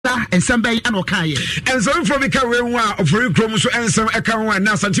ensem bay an okaye ensem from ka we wa ofori krom so ensem eka ho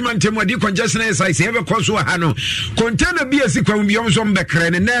na sentiment mu di congestion exercise e be kwaso ha no container bi asi kwa bi omso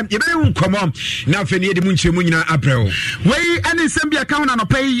mbekre ne na ye be nkomo na afeni e de mu nchemu nyina abrɛw we ane ensem bi aka ho na no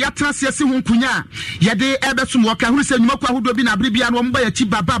pay yatra se si ho nkunya ye de ebesom wo ka hu se nyuma kwa hodo bi na abre bia no mba ya chi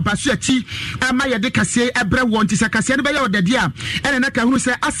baba baso achi ama ye de kase ebre wo nti se kase ne be ya odade a ene na ka hu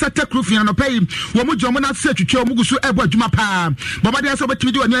se asata krofin no pay wo mu jomo na se twetwe mu guso ebo adwuma pa baba de so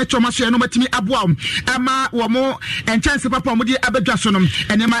betimi di wani achoma so no matimi aboa ama wo mo enchance papa mo di abadwa so no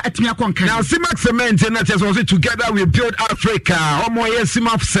ene ma atimi akonkan now Simac cement na tell us together we build Africa omo ye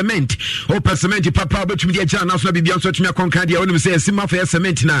Simac cement open cement papa betimi di aja na so bibia so atimi akonkan dia woni say Simac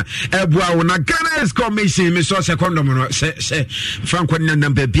cement na eboa wo na Ghana is commission me so second no se Franco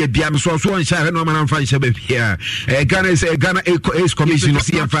number bia me so nsha no man fan sha bia Ghana is commission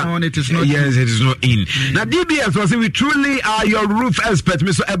yes it is not in now DBS was we truly are your roof expert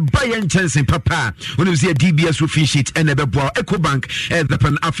me so a buy chance papa when you see a DBS roofing sheet and a bebo Ecobank the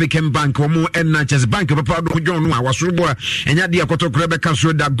Pan African Bank or more and not just bank papa do John was robo and ya dia koto Rebecca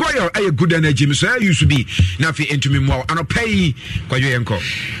so that go your good energy me so used to be na fi into me more and pay kwa yo enko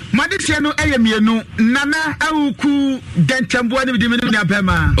madisia no mienu nana awuku dentambo ne bidimi ne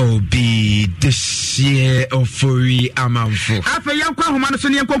abema obi this year ofori amanfo afa yankwa homa no so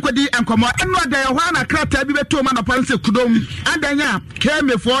ne enkonkodi enkomo eno da ye ho na krata bi beto ma no panse kudom adanya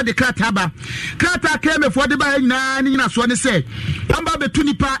kemefo de krata ba krata kemefo de ba nyina nyina so ne se amba betu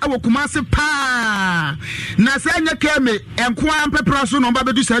nipa e wokumase pa na se anya keme enko ampepra so no ba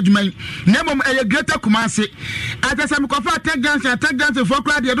bedu sa adwuman na mom eye greater kumase atasa mkofa tag dance for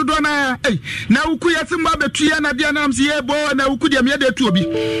crowd ye dodo na na wuku yesim ba betu ya na dia na am se ye bo na wuku dia me de tu obi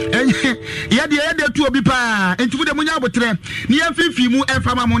ye de tu obi pa entumu de munya abotre ni amfifi mu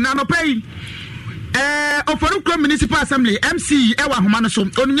enfama mu na no pay Oforukro Municipal Assembly MC ewa homa no so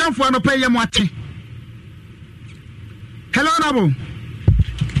onunyamfo no pay yam ate hello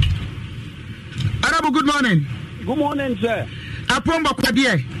Arabo good morning sir apomba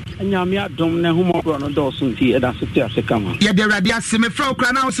kwade nyame adom na humobro no doso nti eda so ti Africa ma ye de radio aseme fra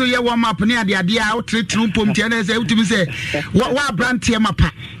okra na so ye warm up ne ade a outretu pom tie na say utimi say wa brand tie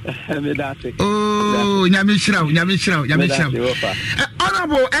mapa me da se oh nyame shiraw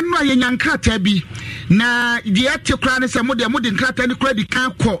honorable enno ye nyankrata bi na de ate kra ne se mo de nkrata ne kra di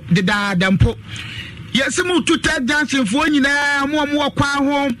kan kɔ de da dampo yes mu tuta dancing fo nyina mo kwa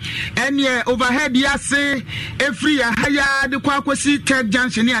ho ene overhead yase every haya de kwa kwasi Ted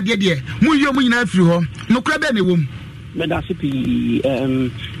Junction ne ade de mu yom nyina afiri ho no kra be ne wom me da se pi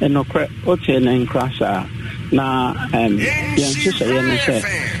no kra hotel na crasha na yan sisa ye no se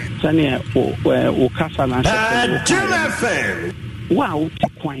sane o kasa na se wow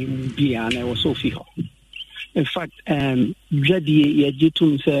kwan bia na wo so fi ho in fact jadi ye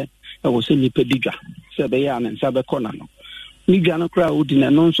jitum se wo se ni pedidwa se be ya na nsa be kona no ni dwa no kra odi na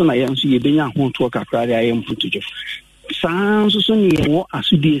no nso na ye nso ye benya ho to kakra ya ye mputujo sanso so ni wo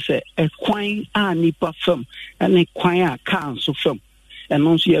asudie se ekwan a nipa fam ene kwan a kan so fam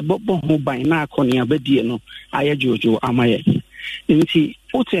eno nso ye bobo ho ban na akoni abadie no aye jojo amaye nti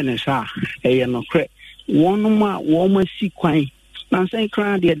otene sa eye no kra wonuma wo ma si kwan na say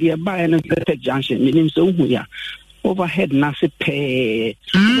kra de ba na Tech Junction minim so hu ya overhead na se pe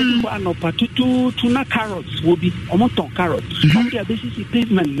kwa no patutu tuna carrots will be omoton carrots on the basis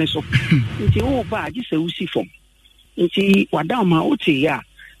pavement neso nti o ba ji se usi form nti wadama oti ya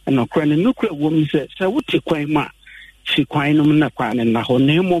no kra no kra wo mi se wote kwan ma fi kwan no na kwan na ho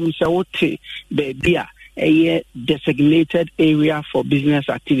na mom se wote be bia a designated area for business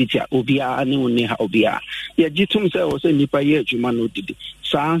activity obia ani woni ha obia ye jitum se wo se nipa ye adwuma no didi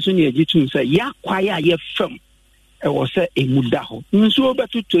sanso ne ye jitum se ya kwaya ye fam e wo se emuda ho nso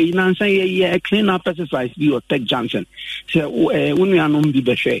obetuto yi nansan ye clean up exercise bi or Tech Junction se wonu anom bi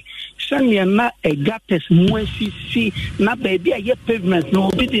behwe sane na gates muasisi na baby ye pavement no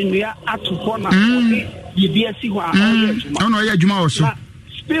obi de nua atofo na ye bi asi ho a no ye adwuma wo so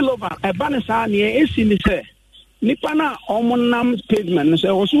spillover ebanesa na esi ni se nipa na omonam pavement no se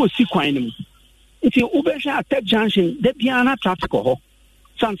wo so osi kwan no nti ubehwa Tech Junction de bia na traffic ho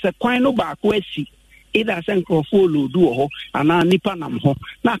sanse kwan no ba ko asi either senkrofo lodu ho ana nipa nam ho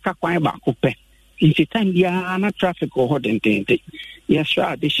na aka kwan ba ko pe nti time bia na traffic ho dentente yes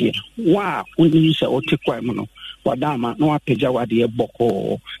this year wa uni se otekwa mu no wadama na wapeja wade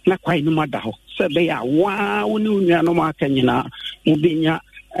boko na kwan no mada ho se be ya wa uni unua no makanyina mubenya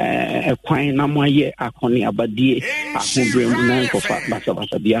kwan na moye akoni abadie akobre mu na nkofa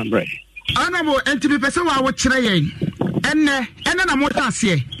basa biambre anamo enti be pese wa wo kire yen enne na mo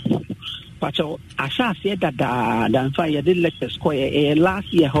tase pacho asase dada dan fa ye de lectures ko ye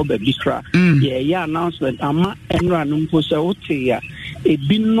last year ho be bikra ye announcement ama enra no mpo se wote ya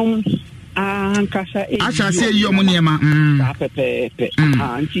ebinum ankasa asase yi omuniema pepe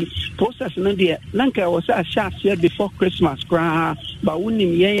anti process no de nanka wo sa asase before Christmas kra ba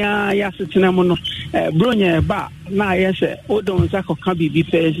wonim ye ya setena mo no bronya ba na ye se odon sa ko ka bibi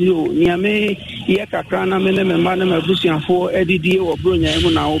pezi o niame ye kakra na me ma na mabusiafo edidi wo bronya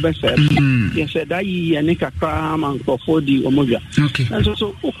mu na wo be se ye se da yi ye ne kakra man ko fodi omodwa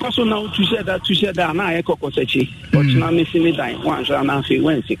so ukaso na tu se da na ye kokosechi o tina me sini dan wan sha na fe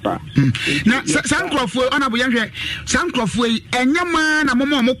wen sikpa na sankrofo ona bo yenhwe sankrofo enyama na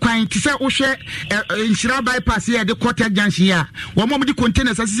momo mo kwan ti se wo hwe inshira bypass ye de quarter junction ya wo mo di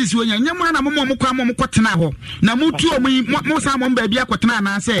containers asisi wo enyama na momo mo kwan mo kwotena ho na mutu mo sa mo ba bia kwotena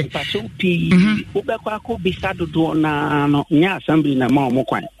na se paso pi wo be kwa ko bisa dodo na no nya assembly na ma mo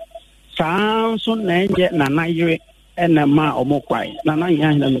kwan saa so na nje na nayire ena ma o mo kwan na na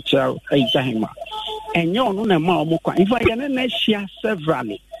nya na me chira ai tahima enyo no na ma o mo kwan ifa ye na shia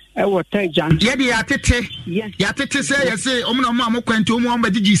severally ewo te jan ye de yatete se ye se omno mo kwento mo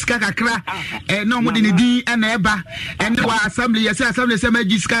magigi ska kakra na omo de ne din na eba ene wa assembly ye se assembly se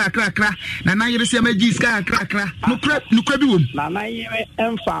magigi ska kakra na na yere se magigi ska kakra nukra bi wom na na yere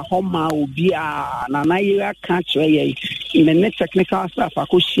emfa ho ma obi a na yere ka kire ye in the technical staff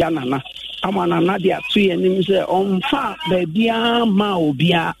akohia na ama na de atu ye nim se omfa ba bia ma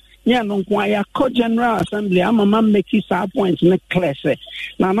obi a yeah, no kwaya co general assembly ama make sa point na clear say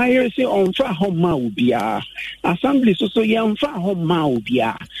na na here say on fa homa obia assembly so ye on fa homa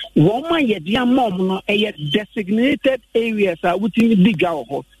obia wo ma ye dia mom no e designated areas a within diga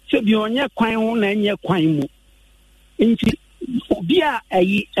ho se bi onye kwan ho na enye kwan mu nti obia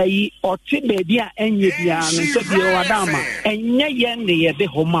ayi oti be bia enye bia no se bi o adama enye ye ne ye de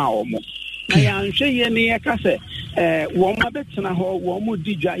homa omo na ya nhwe ye ne ye ka se wo ma betena ho wo mu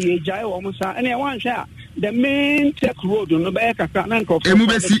digwa ye jai wo mu sa ene wan hwe a the main tech road no be kaka na nko emu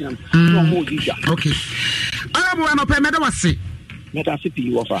besi wo mu digwa okay abo ano pe meda wase Medasipi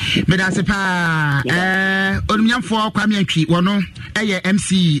wofa. Medasipa onumyamfo Kwame Antwi wono eye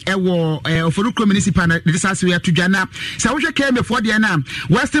MC ewo Oforukro municipal na disase we atudwana sa wohwe KM for de na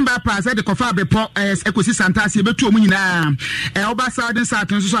Western bypass de kofa bepo ekosi santase ye betu omu nyina oba Southern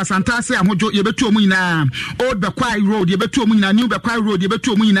South nso santase ahojo ye betu omu nyina Old Bekwai Road ye betu omu nyina New Bekwai Road ye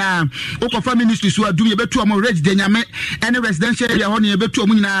betu omu nyina okofa ministry so adum ye betu omu Reg de nyame ene residential area ho ne ye betu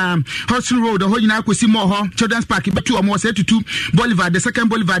omu nyina Hudson Road ho nyina akosi mo ho Children's Park ye betu omu se tutu Boulevard, the second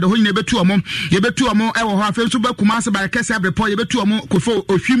Boulevard, the whole nebetu omo, yebetu omo, ewo afensu ba kumase ba kese abrepo yebetu omo kofo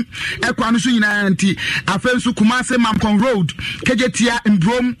ohwim ekwa no so nyina nti afensu kumase Mamkon Road kejetia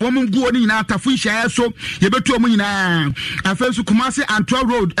mbrom womu guo ni nyina tafu hia so yebetu omo nyina afensu kumase Antwa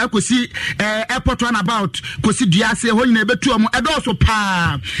Road ekosi airport runabout kosi duase ho nyina yebetu omo edoso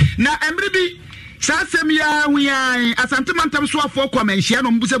pa na emribi Sasem ya wiai asante mantam so afọ kwa menhia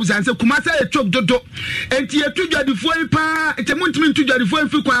no mbusebusa nse kumase etwok dodo enti etudwadifo pa etemuntimi ntudwadifo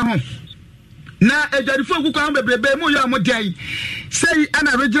mfi kwa ho na edwadifo ku kwa ho bebrebe mu yo amodai sei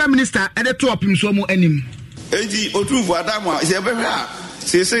ana regional minister ede to opim so mu anim enti otumfo adamwa se behwe a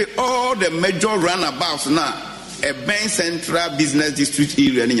say all the major runabouts na a main central business district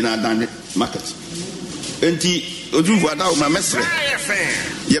area ni nyina dan market enti otumfo adamwa mesre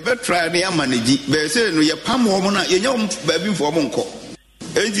ye be try na ya manage be say no ye pam wo na ye nyom ba bi fo mo nko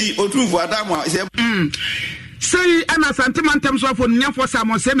enti otumfo adamwa sei ana santimantem so afọ nyafo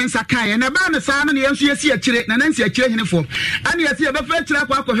samo semensa kan na ba ne sa no yenso yesi akire na nansi akire hinefo ana yesi ye be fa akire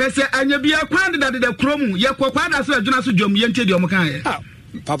akwa akọhwe se anya bia kwan de kromu ye kwakwa da so adwuna so dwom ye ntedi omo kan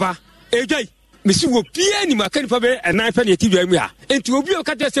papa ejai mesi wo pie ni makani fa be enan fa ne tidwa mu ha enti obi o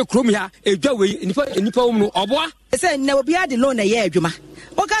kata se krom ha edwa we nipa wo no oboa se na obi ade lo na ye adwuma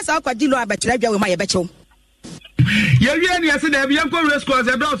o ka sa akwa di lo abetira dwa we ma ye bechew ye wie ni ase da bia nko race course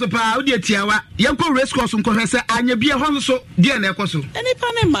e do so pa o de tiawa ye nko race course nko hwe se anya bia ho so de na ekoso nipa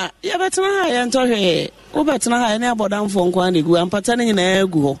ne ma ye betena ha ye ntohwe o betena ha ne abodamfo nko an egu ampata ne nyina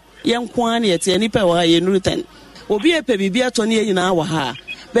egu ho ye nko an ye tie nipa wa ye nuru ten obi e pe bibia to ne ye nyina wa ha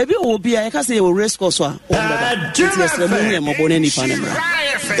baby obi a ka say o race course a o baba ti se mu ne mo bona nipa ne ma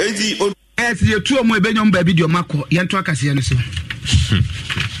enti o ye tu omo ebenyom ba video makọ ye nto akase ne so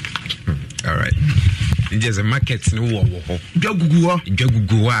all right. There's a market no wo ho. Dwagugu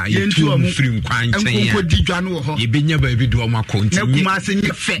a ye tu free nkwan chen ya. Enko di dwa no ho. Ye benya ba bi do makọ nti. Na kuma se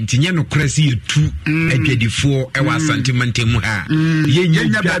nye fe. Nti nye no krasi ye tu adwadifo e wa santimantem ha. Ye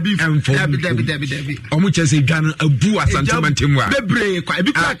nya ba bi enfo. Dabi. Omo chese dwa no abu asantemantem ha. Bebre kwa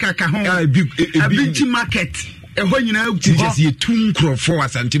ebi kwa kaka ho. Ebi market. ɛhɔ nyinaa just ye tun crofo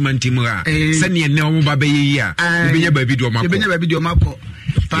asantimantim ha sɛne ne ɔmo ba bɛyɛ yi a ebenya baabi de ɔmo akɔ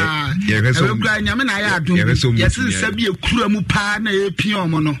pa ɛwura nyame na ayɛ adom yɛse nsa bi ekura mu paa na ɛpia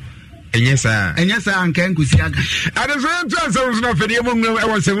ɔmo no ɛnyɛ saa anka nkusi aga adesɛn to asɛm so na fɛdeɛ mu ngam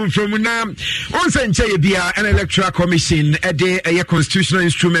ɛwɔ sɛm from na ɔnsɛ nkyɛ yɛ bia an electoral commission ɛde ɛyɛ constitutional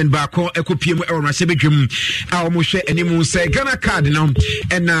instrument baako ɛkɔpie mu ɛwɔ mmarahyɛ badwam a ɔmohwɛ anim sɛ Ghana card no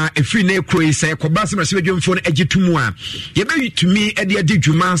ɛna ɛfiri na ɛkuro yi sɛ ɛkɔba sɛ mmarahyɛ badwamfoɔ no agye to mu a yɛbɛtumi ɛde adi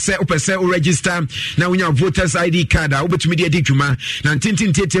dwuma sɛ wopɛ sɛ woregister na wonya voters ID card a wobɛtumi de adi dwuma na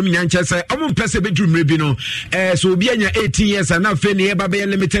ntintintitiam nyankyɛ sɛ ɔmo mpɛ sɛ bɛduru mmerɛ bi no sɛ obi anya 18 years a na afei ne yɛba bɛyɛ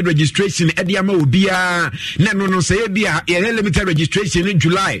limited registration ɛde ama obiara na no sɛ yɛ bia yɛ limited registration in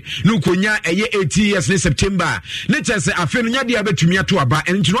July no konya ɛyɛ 18 years ne September ne kyɛ sɛ afei no nya de abɛtumi ato aba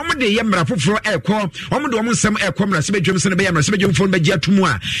ɛno nti ɔmo de yɛ mmara foforɔ ɛkɔ ɔmo de ɔmo nsɛm ɛkɔ mmara sɛ badwam sɛ ne bɛyɛ mmara sɛ badwamfoɔ no bɛgye ato mu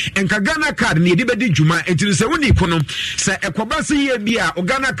a ɛnka Ghana card ne yɛde bɛdi dwuma ɛnti sɛ woni ko no sɛ ɛkɔba sɛ yɛ bia o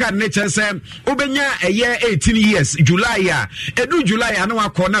Ghana card ne kyɛ sɛ wobɛnya ɛyɛ 18 years July a ɛdu July a na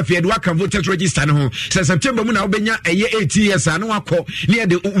wakɔ na afei ɛde waka voters register no ho sɛ September mu na wobɛnya ɛyɛ 18 years a na wakɔ ne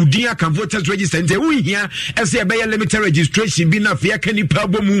yɛde udin can voters register nti we here as a be limited registration bi na fia kan nipa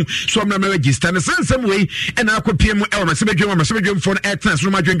bomu so am na register na sensem we and akopie mu e ma sebedwem for airtrans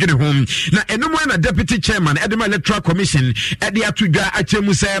no madwendwene home na enomo na deputy chairman Adom electoral commission e de atodwa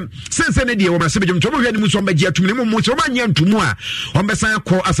achemu se sense ne de wo ma sebedwem to mo hwani mu so mbagi atum ne mo so ma nya ntumu a on besan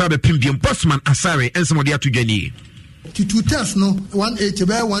kɔ asabe pimbiem postman asare ensemo de atodwa ni to test no 180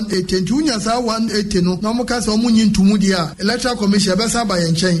 by 180 and unya sa 180 no na mo ka se omunyi ntumu dia electoral commission be sa ba ye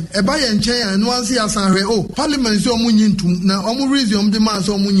nchen e ba ye nchen and once ya san hwe parliament so omunyi ntum na omu resume the man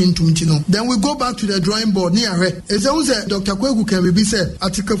so omunyi ntum ti no then we go back to the drawing board ni ahwe e say Dr. Kwaku can be say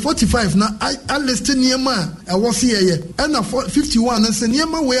article 45 na I list niema e wo se ye and 51 na se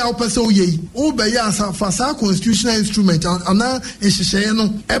niema we a pese oye o be ya sa fa sa constitutional instrument ana ehihye no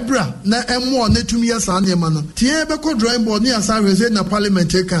ebra na emo na tumi ya sa niema no tie be drawing board near San na parliament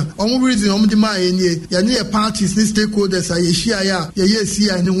can almost reason the man near parties, stakeholders, ye see,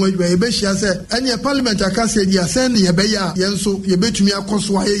 and when you be share any parliament, I can say, ya send ye beya, yenso, ye bet me a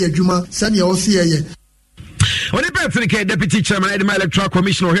coswa, ye juma, send ye all see. On the birthday, Deputy Chairman Adom Electoral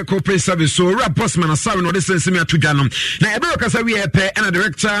Commission or Corporate Service, so Rap Postman Asari no this is me to Janum. Now Ebero Kasawi and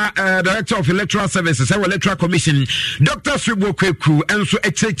a director of Electoral Services, our Electoral Commission, Dr. Sribo Kweku, and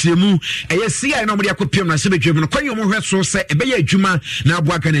so mu a see I normally copium na sebejum no kwanyo mo hweso se ebeye adwuma na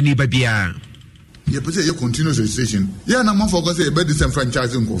aboaka na ni babia. You put your continuous registration. Yeah, no more focus about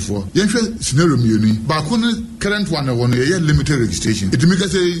disenfranchising go for. Yenhwe scenario mienu. Ba ko current one ye limited registration. It make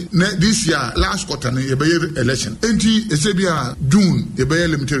say this year last quarter ye be election. Enti esebia June ye be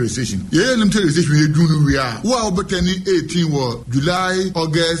limited registration. Ye limited registration ye June we are. Wo obetani 18 wo July,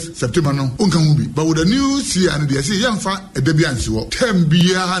 August, September no. Onka hu bi. But with the new year and they say yemfa edebia nsi wo. Term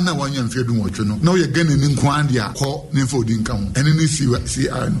bia na wan yemfa du wo no. Na ye gane ni nkwan dia ko ne mfa odi nka ho. Ene ni si no.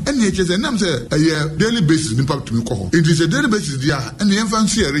 Ene ye chese nam say daily basis impact to me call. It is a daily basis there, and the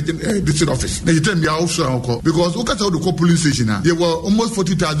fancy region district office. They tell me also because look at how the police station. There were almost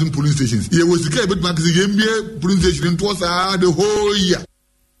 40,000 police stations. There was the case, but the police station was the whole year.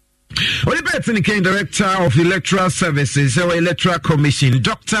 Oliver King, Director of Electoral Services, our Electoral Commission,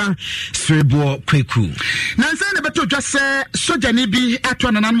 Dr. Sribo Kweku. Nansa na beto just say soja ni bi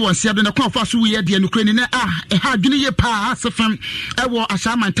atwa nanan won sia do na kon fa so we de Ukraine na e ha dwene ye pa asefam e wo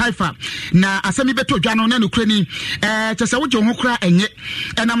ashaman taifa na asami beto dwa no na Ukraine chese wo je ho kra enye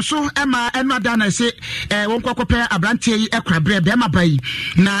enam so ema enu ada na se won kwakope abrante yi ekra bre be ma bai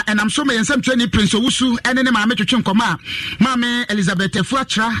na enam so me yensam twani Prince Owusu ene ne ma metwetwe nkoma ma me Elizabeth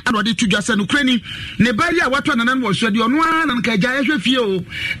Fuachra de to just an Ukraine ne bari a watwa nanan wo so de ono ana nka gya ehwe fie o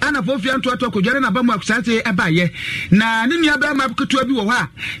ana fo fie anto atoko jare na ba mu akusate ebaye na ne nua ba ma ketua bi wo ha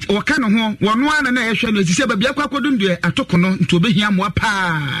wo ka no ho wono ana na ehwe no sise ba bia kwakodundu atoko no nto obehia mo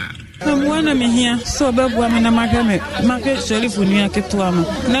pa Mwana mehia so babu amena make sherifu nua ketua no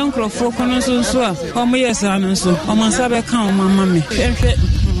na nkrofo kono nso a omo yesa no nso omo nsabe ka o mama me hwehwe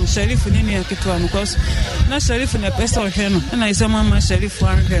sherifu ni nua ketua no cause na sherifu na pesa ohwe no na isa mama sherifu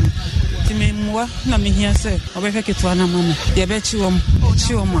anhwe no timemwa na mehia se obehwe ketua na mama ye be chi wom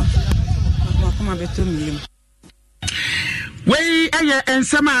akoma beto miyim Wey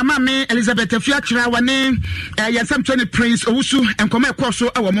ensama mama Elizabeth Fuachra wane yensam 20 Prince Owusu enkoma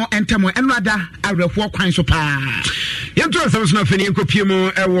ekoso ewo mo entemo enrada awerefo kwan so pa Yentro Samson Feni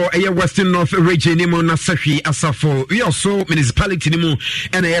Kopiemo ewo Western North region nimu na Sahi Asafo. We also municipality nimu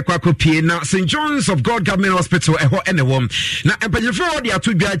ena yakwa kopie na St. John's of God Government Hospital eho enewom. Na empanyefo de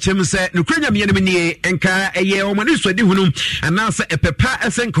atu bia chem se nukrenya miye ni enka eye o mani so di hunu anase epepa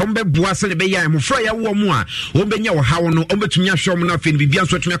esen kombe boa se be ya mfra ya wo mu a wo benya wo hawo no obetumi ahwom na afeni bibia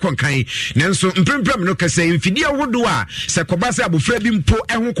so atumi akonkan nanso mpremprem no kase mfidi ahodo a se koba se abofra bi mpo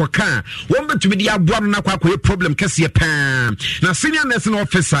eho koka wo betumi di aboa no na kwa problem kase na senior nursing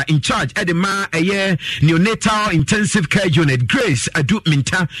officer in charge at the neonatal intensive care unit Grace Adom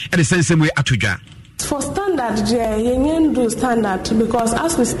Minta at the same way atuja. For standard, you do standard because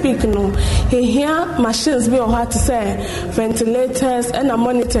as we speak, here machines be hard to say ventilators and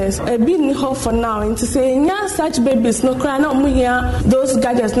monitors. A bit new for now. And to say, such babies no cry no here. Those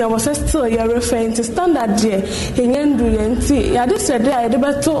gadgets now was still you're referring to standard. You do yenti. Yeah, this said I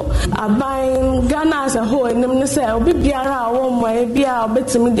debato buying Ghana as a whole. And them say, "Obi biara one way biara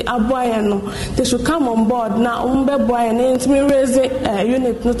bet me the aboy no." They should come on board now. Boy and me raise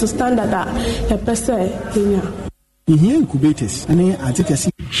unit not to standard that. Incubators and I take a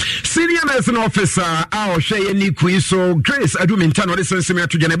senior nursing officer our share ni so Grace Adom Minta no listen to me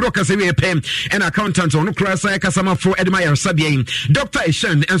to Jane Broker say we pay an accountant on Krasa Kasama for Edmire Sabian Dr.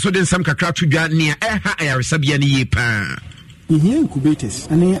 Eshan and so then some kakra to near Eha Sabiani pa. Incubators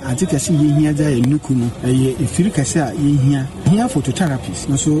and I take a see here Nukuno, a Firicasa here phototherapies,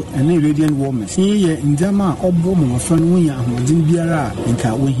 and so any radiant warmers. Here in Dama or Bomo from Wia, Biara, and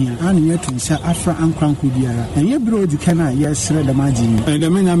Kawi here, and yet to Sa Afra and Cranku Biara. And ye bro the cana, yes, read the margin. And the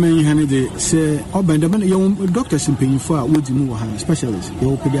men I may hand say, oh, by the man, your doctors in paying for would you move specialists,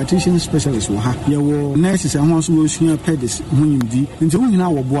 your pediatrician specialists will have your nurses and ones who senior pedis, whom you did, and doing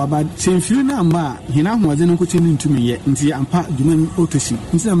our boabad, saying few number, he now wasn't putting into me yet, and the Duman Otosi.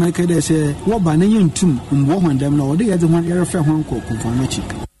 Instead of America, they say, what by name tomb, and war on them, no, they are the one area for Hong Kong.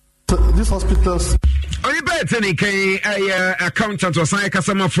 These hospitals. Are you better than a accountant or sign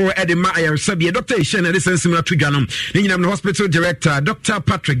customer for Edema Sabia? Dr. Shen, and this is similar to Ganum. The hospital director, Dr.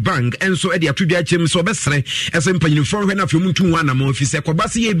 Patrick Bang, and so Eddie Atudia Jim so Bestre, as in Panu for when of Mutu one among his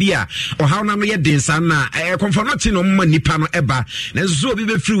Ekobasi Bia, or how Namia Dinsana, a conformation on Manipano Eba, and so be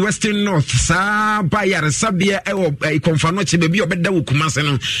through Western North, Sa Bayar Sabia, a conformation baby or better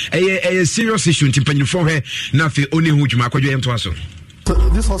Kumasano, a serious issue in Panu for her, nothing only who you mark you to us. So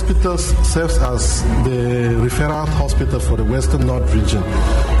this hospital serves as the referral hospital for the Western North region,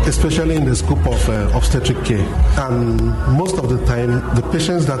 especially in the scope of obstetric care. And most of the time, the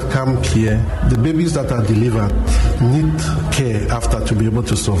patients that come here, the babies that are delivered, need care after to be able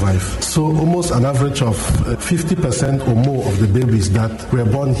to survive. So almost an average of 50% or more of the babies that were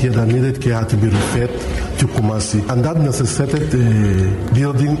born here that needed care had to be referred to Kumasi. And that necessitated the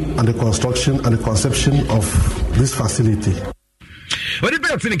building and the construction and the conception of this facility. What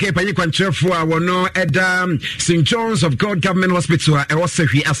about in the Cape and Contra for our at St. John's of God Government Hospital? I also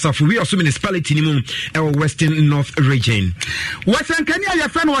hear Asaf. We also municipality in our Western North region. Western Kenya, your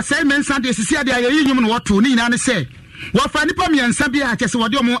friend was saying, men Sunday, see, they are human what to Nina say. Wafa nipa mi nsabia akese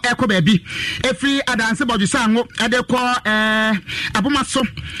wode omo eko baabi efri adanse bodusango adeko abomaso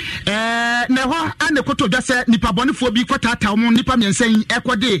na ho ane koto dwase nipa bonefo bi kwatata omo nipa mi nsan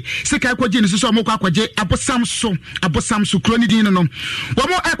ekode sika ekoje ni so omo kwakoje abosam so kroni din no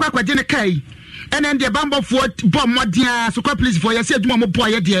omo ekwakoje ne kai enen de bambo fo bom modia so kwa police for yesi aduma mo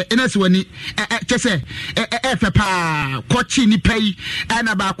boy de enese wani kese efepa kochi ni pay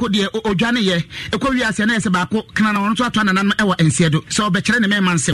na ba ko de odwane ye ekwa wi ase na ese ba ko kana na won to atwa na no e wa ensiedo so be kire ne me manse